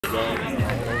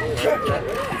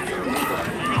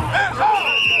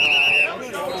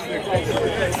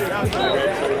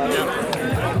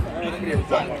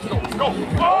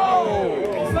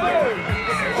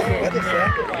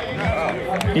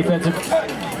Defensive.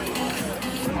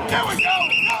 There we go!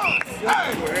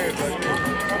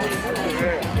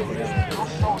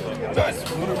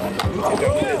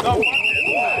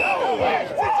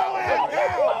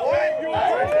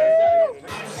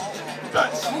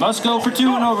 Must go for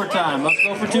 2 in overtime. Must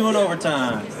go for 2 in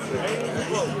overtime.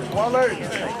 Pollard.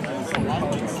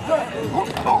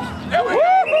 There we go!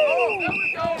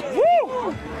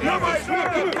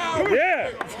 Yeah!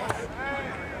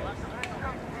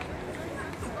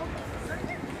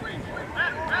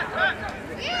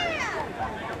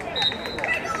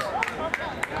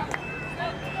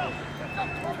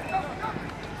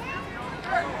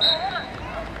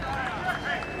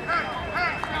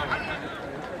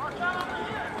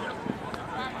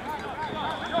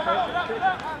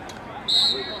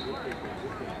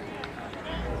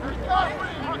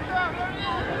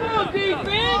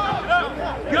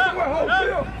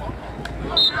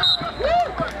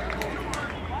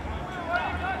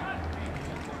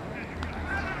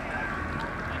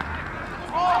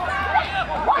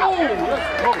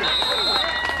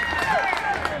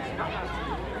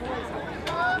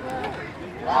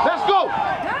 Let's go!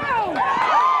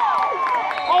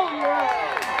 Oh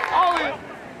yeah! Oh yeah!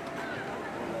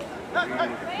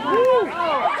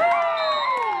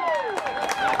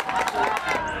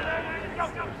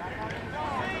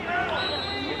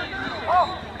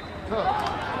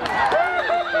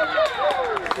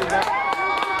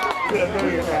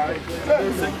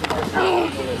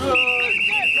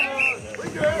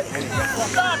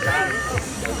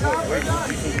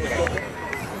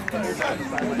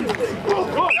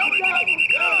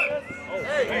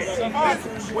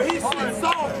 When he's shooting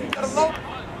soft, you gotta load.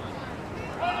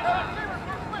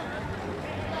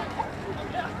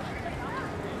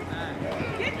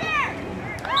 Get there!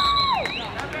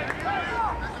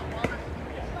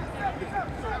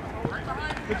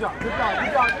 Good job, good job,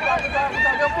 good job, good job, good job, good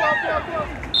job. Good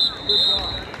job.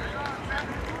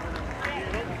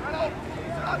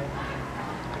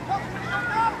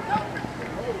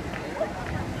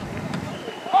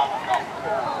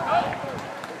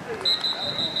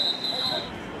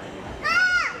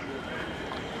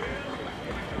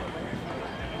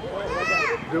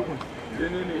 Good one.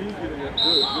 Get in there, he's getting there. Good,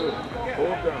 good.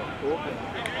 Hold down, hold down.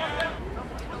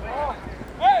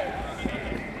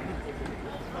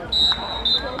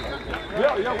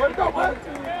 Yeah, wake up, man.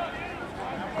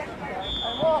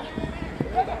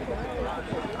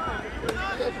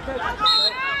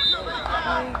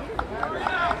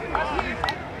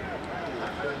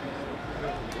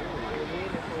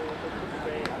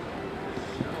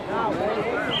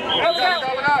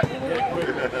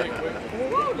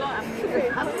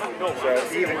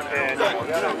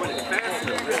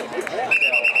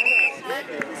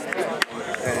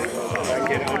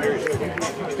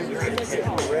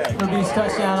 McKinley's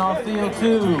touchdown off field 2.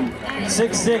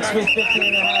 6-6 with 15.5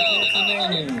 minutes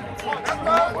remaining.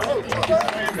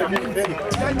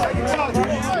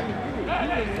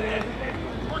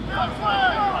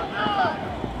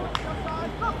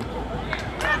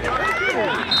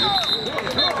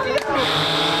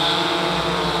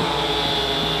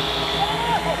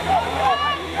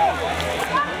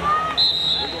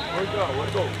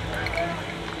 Let's go.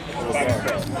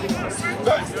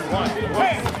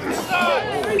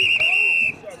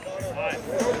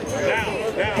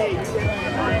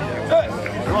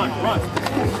 Run.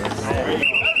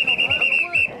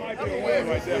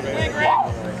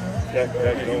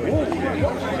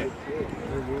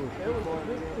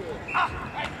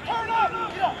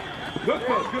 Good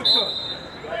cut.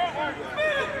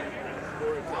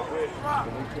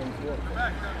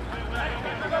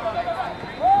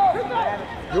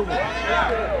 Good one.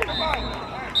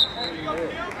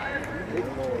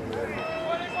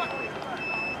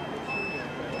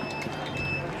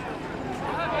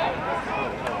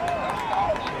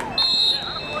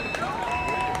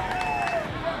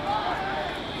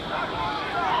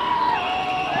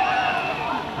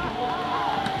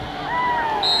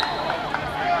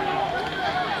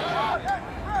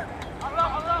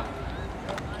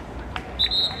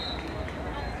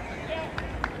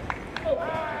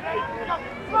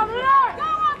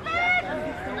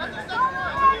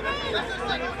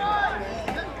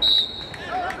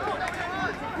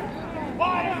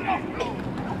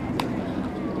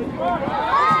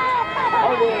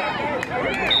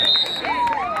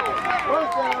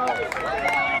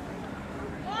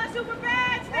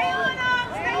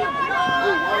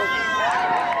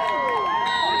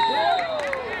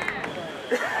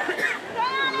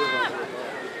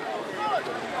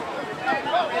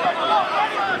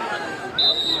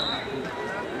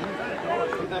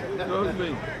 Trust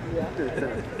me.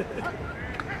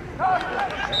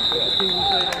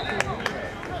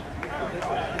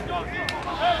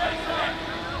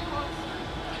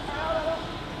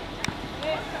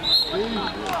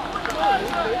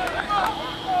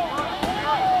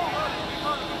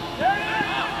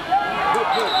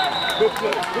 Good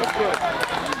play. Good play.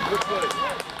 Good play.